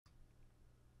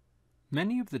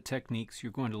Many of the techniques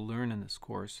you're going to learn in this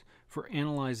course for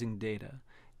analyzing data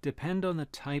depend on the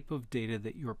type of data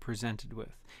that you're presented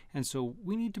with, and so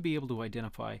we need to be able to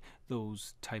identify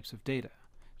those types of data.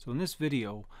 So in this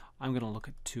video, I'm going to look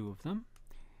at two of them: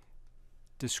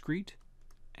 discrete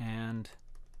and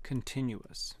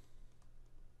continuous.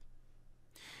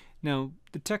 Now,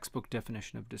 the textbook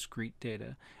definition of discrete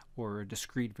data, or a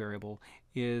discrete variable,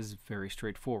 is very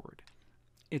straightforward.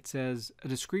 It says a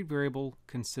discrete variable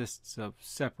consists of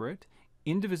separate,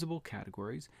 indivisible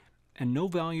categories, and no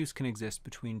values can exist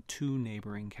between two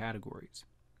neighboring categories.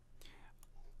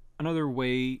 Another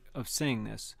way of saying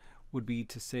this would be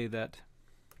to say that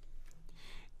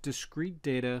discrete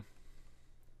data,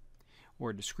 or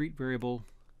a discrete variable,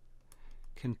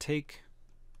 can take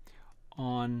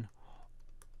on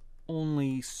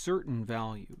only certain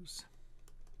values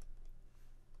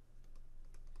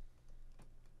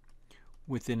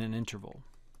within an interval.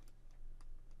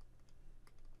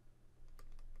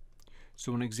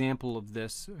 So an example of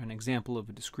this, an example of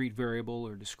a discrete variable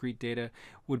or discrete data,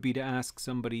 would be to ask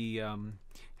somebody,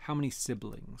 how many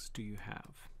siblings do you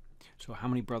have? So how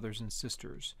many brothers and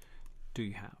sisters do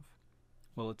you have?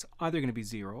 Well, it's either going to be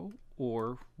 0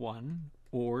 or 1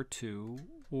 or 2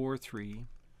 or 3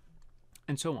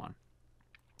 and so on.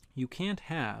 You can't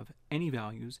have any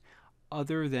values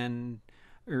other than,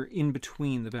 or in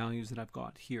between the values that I've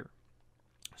got here.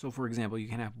 So for example, you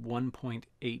can have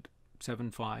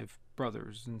 1.875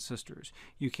 brothers and sisters.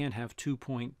 You can't have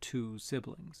 2.2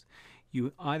 siblings.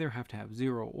 You either have to have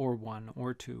 0 or 1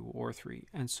 or 2 or 3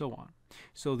 and so on.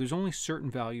 So there's only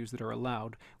certain values that are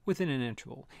allowed within an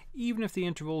interval, even if the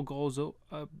interval goes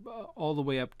all the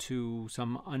way up to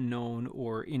some unknown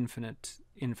or infinite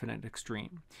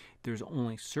extreme. There's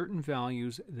only certain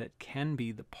values that can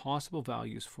be the possible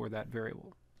values for that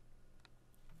variable.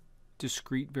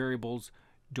 Discrete variables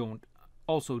don't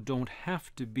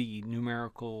have to be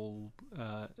numerical,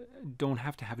 don't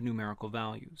have to have numerical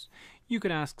values. You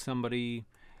could ask somebody,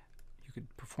 you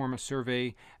could perform a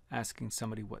survey asking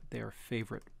somebody what their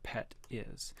favorite pet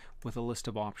is with a list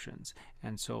of options,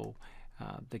 and so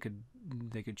they could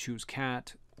choose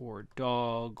cat or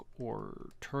dog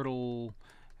or turtle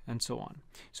and so on.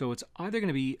 So it's either going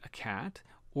to be a cat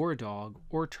or a dog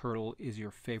or turtle is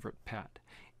your favorite pet.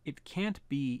 It can't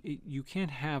be, you can't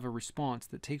have a response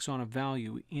that takes on a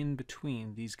value in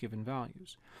between these given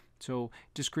values. So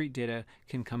discrete data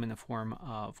can come in the form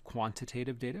of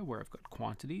quantitative data, where I've got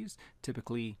quantities.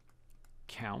 Typically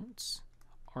counts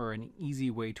are an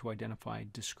easy way to identify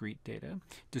discrete data.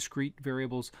 Discrete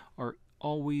variables are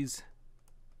always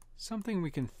something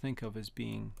we can think of as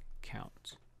being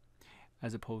counts,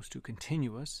 as opposed to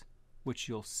continuous, which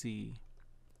you'll see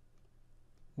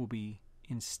will be,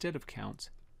 instead of counts,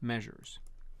 measures.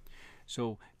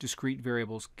 So discrete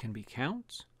variables can be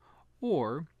counts,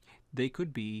 or they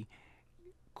could be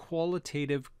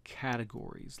qualitative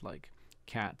categories like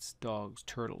cats, dogs,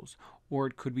 turtles, or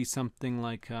it could be something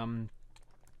like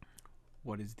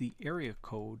what is the area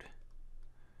code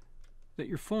that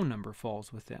your phone number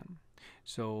falls within.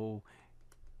 So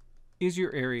is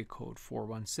your area code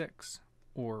 416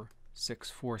 or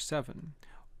 647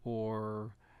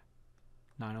 or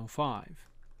 905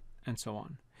 and so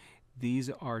on? These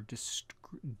are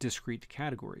discrete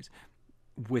categories.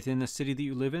 Within the city that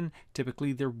you live in,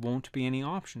 typically there won't be any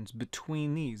options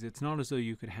between these. It's not as though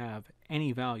you could have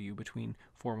any value between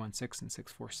 416 and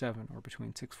 647 or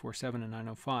between 647 and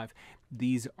 905.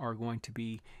 These are going to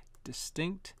be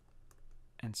distinct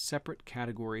and separate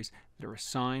categories that are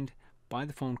assigned by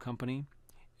the phone company,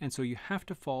 and so you have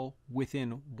to fall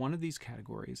within one of these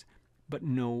categories, but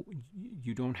no,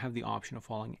 you don't have the option of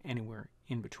falling anywhere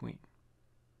in between.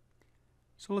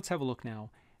 So let's have a look now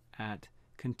at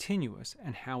continuous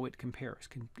and how it compares,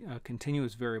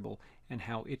 continuous variable and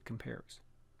how it compares.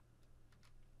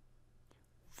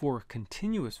 For a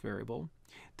continuous variable,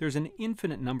 there's an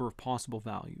infinite number of possible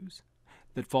values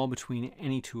that fall between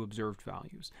any two observed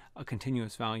values. A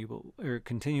continuous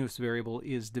variable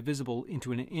is divisible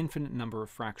into an infinite number of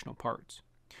fractional parts.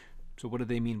 So what do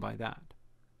they mean by that?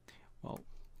 Well,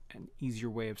 an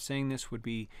easier way of saying this would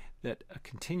be that a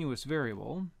continuous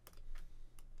variable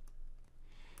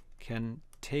can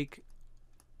take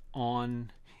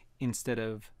on, instead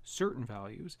of certain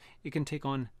values, it can take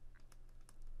on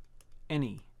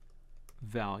any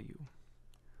value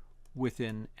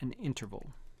within an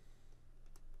interval.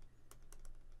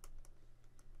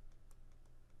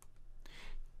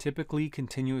 Typically,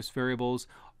 continuous variables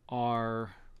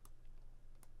are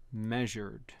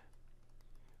measured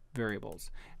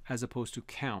variables as opposed to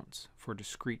counts for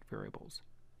discrete variables.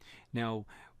 Now,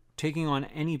 taking on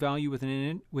any value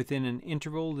within an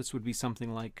interval, this would be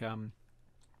something like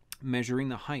measuring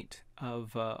the height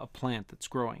of a plant that's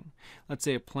growing. Let's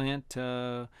say a plant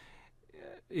has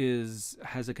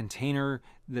a container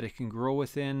that it can grow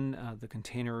within. The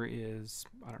container is,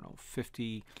 I don't know,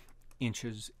 50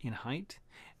 inches in height.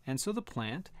 And so the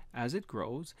plant, as it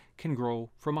grows, can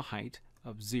grow from a height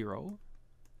of 0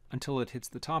 until it hits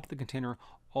the top of the container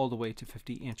all the way to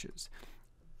 50 inches.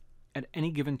 At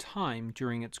any given time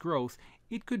during its growth,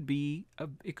 it could be a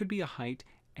height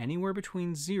anywhere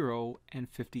between 0 and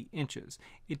 50 inches.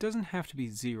 It doesn't have to be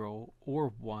 0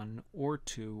 or 1 or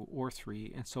 2 or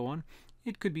 3 and so on.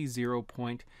 It could be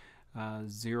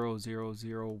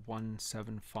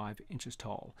 0.000175 inches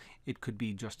tall. It could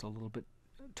be just a little bit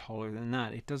taller than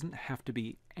that. It doesn't have to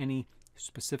be any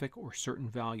specific or certain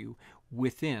value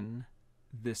within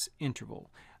this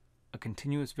interval. A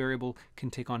continuous variable can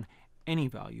take on any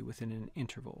value within an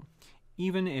interval.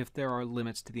 Even if there are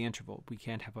limits to the interval, we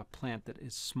can't have a plant that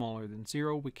is smaller than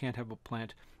 0. We can't have a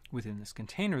plant within this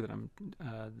container that I'm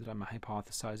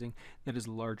hypothesizing that is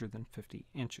larger than 50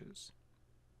 inches.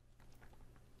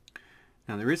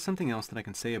 Now there is something else that I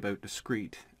can say about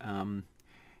discrete,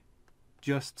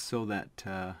 just so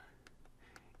that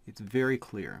it's very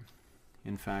clear.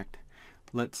 In fact,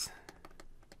 let's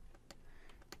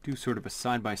do sort of a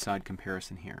side-by-side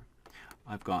comparison here.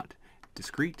 I've got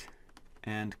discrete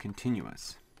and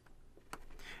continuous.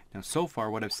 Now so far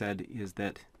what I've said is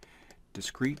that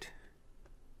discrete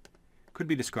could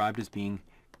be described as being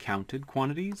counted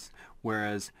quantities,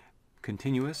 whereas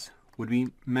continuous would be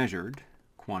measured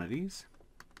quantities.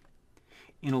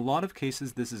 In a lot of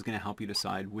cases this is going to help you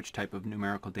decide which type of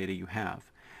numerical data you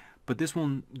have. But this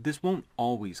won't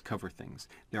always cover things.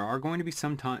 There are going to be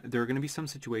some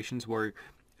situations where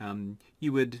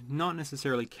you would not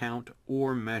necessarily count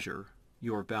or measure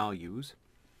your values,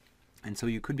 and so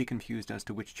you could be confused as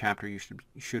to which chapter you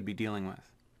should be dealing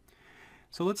with.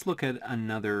 So let's look at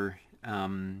another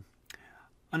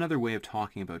way of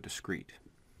talking about discrete.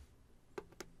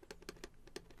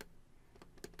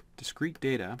 Discrete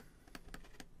data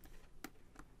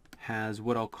has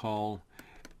what I'll call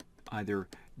either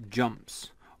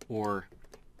jumps or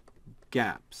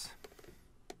gaps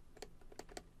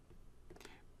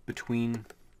between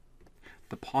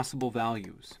the possible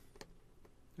values.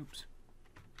 Oops.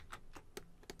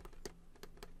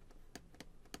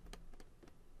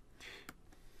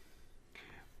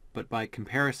 But by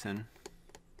comparison,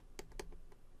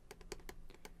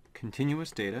 continuous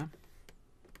data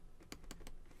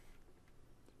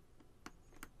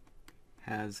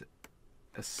has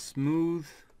a smooth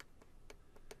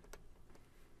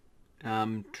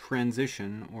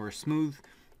transition, or a smooth,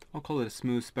 I'll call it a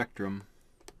smooth spectrum,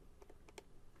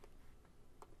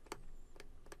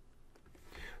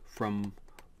 from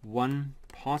one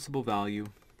possible value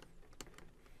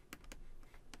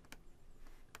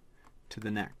to the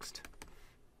next.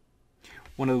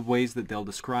 One of the ways that they'll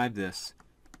describe this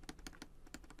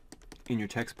in your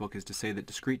textbook is to say that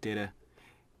discrete data,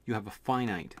 you have a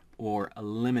finite or a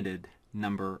limited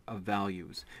number of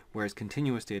values, whereas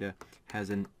continuous data has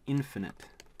an infinite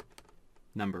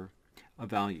number of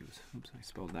values. Oops, I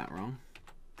spelled that wrong.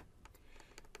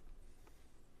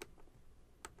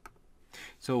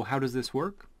 So how does this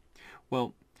work?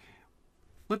 Well,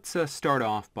 let's start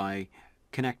off by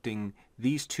connecting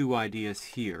these two ideas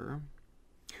here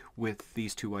with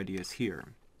these two ideas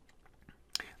here.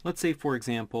 Let's say, for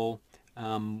example,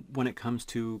 when it comes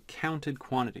to counted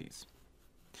quantities.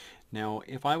 Now,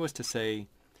 if I was to say,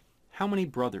 how many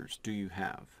brothers do you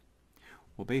have?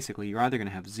 Well, basically, you're either going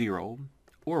to have 0,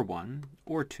 or 1,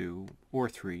 or 2, or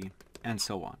 3, and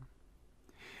so on.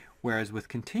 Whereas with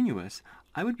continuous,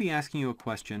 I would be asking you a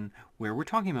question where we're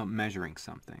talking about measuring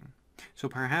something. So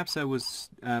perhaps I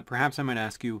might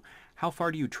ask you, how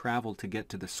far do you travel to get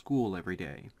to the school every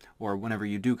day? Or whenever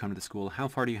you do come to the school, how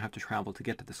far do you have to travel to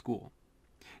get to the school?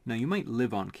 Now, you might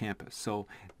live on campus, so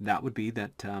that would be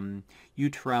that you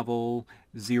travel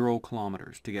 0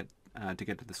 kilometers to get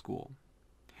to the school.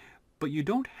 But you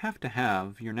don't have to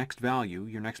have your next value,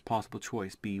 your next possible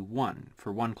choice, be 1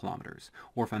 for 1 kilometers.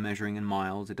 Or if I'm measuring in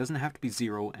miles, it doesn't have to be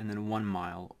 0 and then 1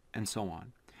 mile, and so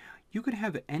on. You could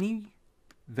have any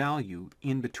value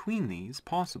in between these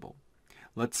possible.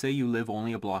 Let's say you live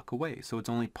only a block away, so it's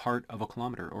only part of a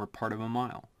kilometer or part of a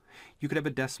mile. You could have a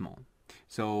decimal.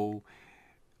 So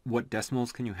what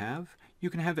decimals can you have? You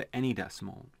can have any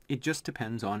decimal. It just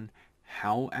depends on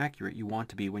how accurate you want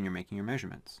to be when you're making your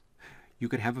measurements. You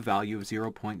could have a value of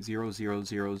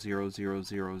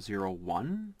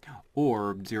 0.00000001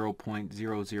 or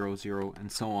 0.000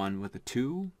 and so on with a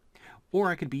 2,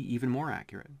 or I could be even more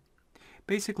accurate.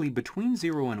 Basically, between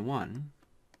 0 and 1,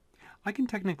 I can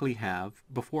technically have,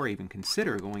 before I even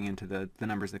consider going into the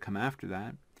numbers that come after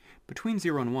that, between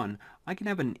 0 and 1, I can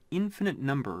have an infinite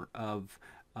number of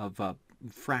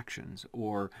fractions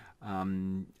or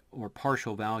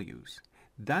partial values.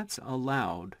 That's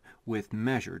allowed with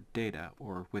measured data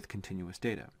or with continuous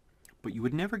data. But you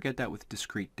would never get that with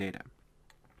discrete data.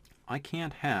 I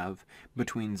can't have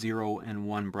between 0 and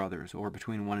 1 brothers or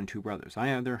between 1 and 2 brothers.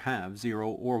 I either have 0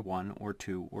 or 1 or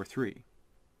 2 or 3.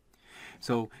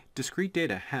 So discrete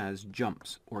data has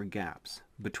jumps or gaps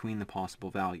between the possible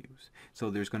values. So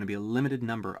there's going to be a limited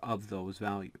number of those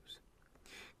values.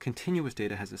 Continuous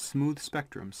data has a smooth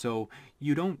spectrum, so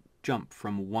you don't jump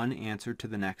from one answer to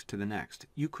the next to the next.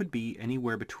 You could be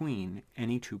anywhere between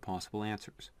any two possible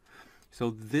answers. So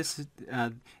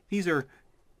these are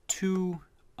two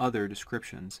other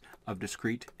descriptions of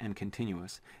discrete and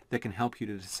continuous that can help you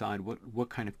to decide what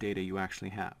kind of data you actually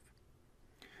have.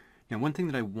 Now, one thing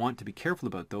that I want to be careful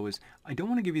about, though, is I don't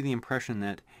want to give you the impression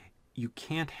that you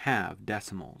can't have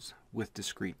decimals with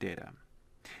discrete data.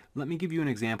 Let me give you an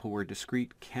example where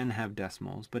discrete can have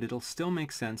decimals, but it'll still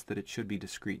make sense that it should be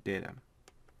discrete data.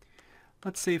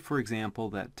 Let's say, for example,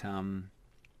 that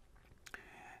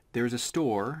there's a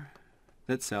store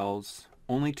that sells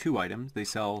only two items. They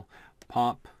sell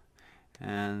pop,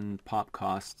 and pop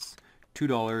costs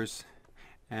 $2,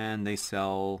 and they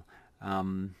sell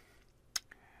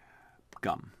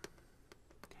gum,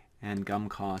 and gum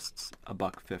costs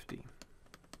 $1.50.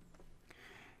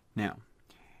 Now,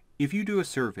 if you do a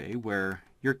survey where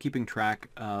you're keeping track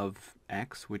of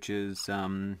X, which is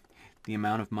the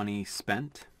amount of money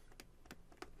spent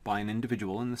by an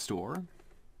individual in the store,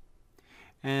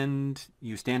 and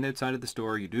you stand outside of the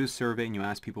store, you do a survey, and you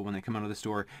ask people when they come out of the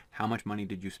store, how much money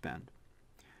did you spend?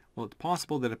 Well, it's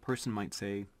possible that a person might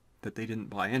say that they didn't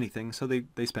buy anything, so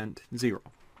they spent 0.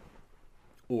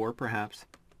 Or perhaps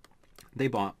they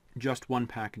bought just one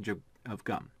package of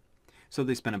gum, so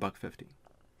they spent $1.50.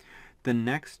 The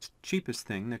next cheapest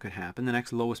thing that could happen, the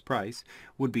next lowest price,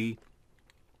 would be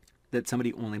that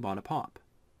somebody only bought a pop.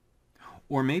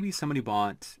 Or maybe somebody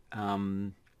bought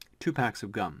 2 packs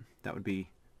of gum. That would be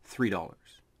 $3.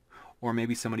 Or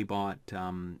maybe somebody bought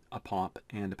a pop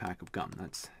and a pack of gum.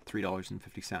 That's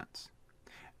 $3.50.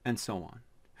 And so on.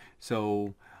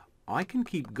 So I can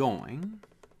keep going.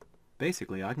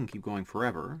 Basically, I can keep going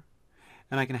forever.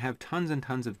 And I can have tons and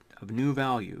tons of new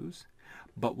values.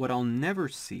 But what I'll never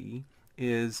see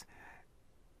is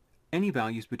any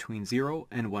values between 0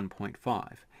 and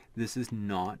 1.5. This is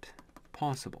not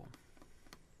possible.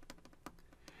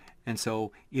 And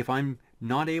so if I'm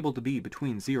not able to be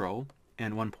between 0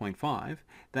 and 1.5,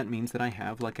 that means that I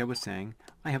have, like I was saying,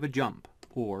 I have a jump,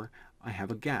 or I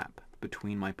have a gap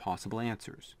between my possible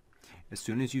answers. As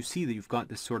soon as you see that you've got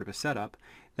this sort of a setup,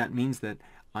 that means that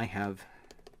I have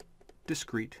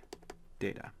discrete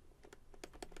data.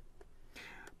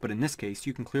 But in this case,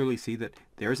 you can clearly see that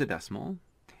there's a decimal,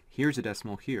 here's a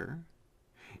decimal here.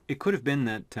 It could have been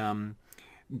that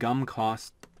gum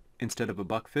cost, instead of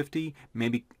 $1.50,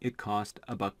 maybe it cost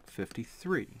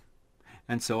 $1.53.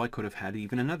 And so I could have had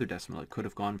even another decimal. It could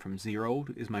have gone from 0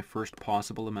 is my first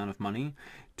possible amount of money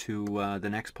to the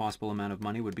next possible amount of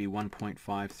money would be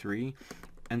 1.53,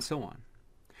 and so on.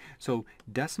 So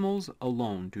decimals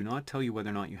alone do not tell you whether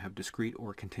or not you have discrete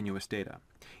or continuous data.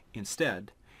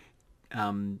 Instead,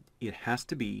 it has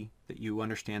to be that you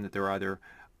understand that there either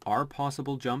are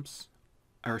possible jumps,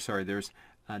 or sorry, there's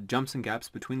jumps and gaps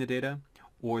between the data,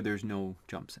 or there's no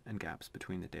jumps and gaps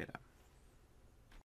between the data.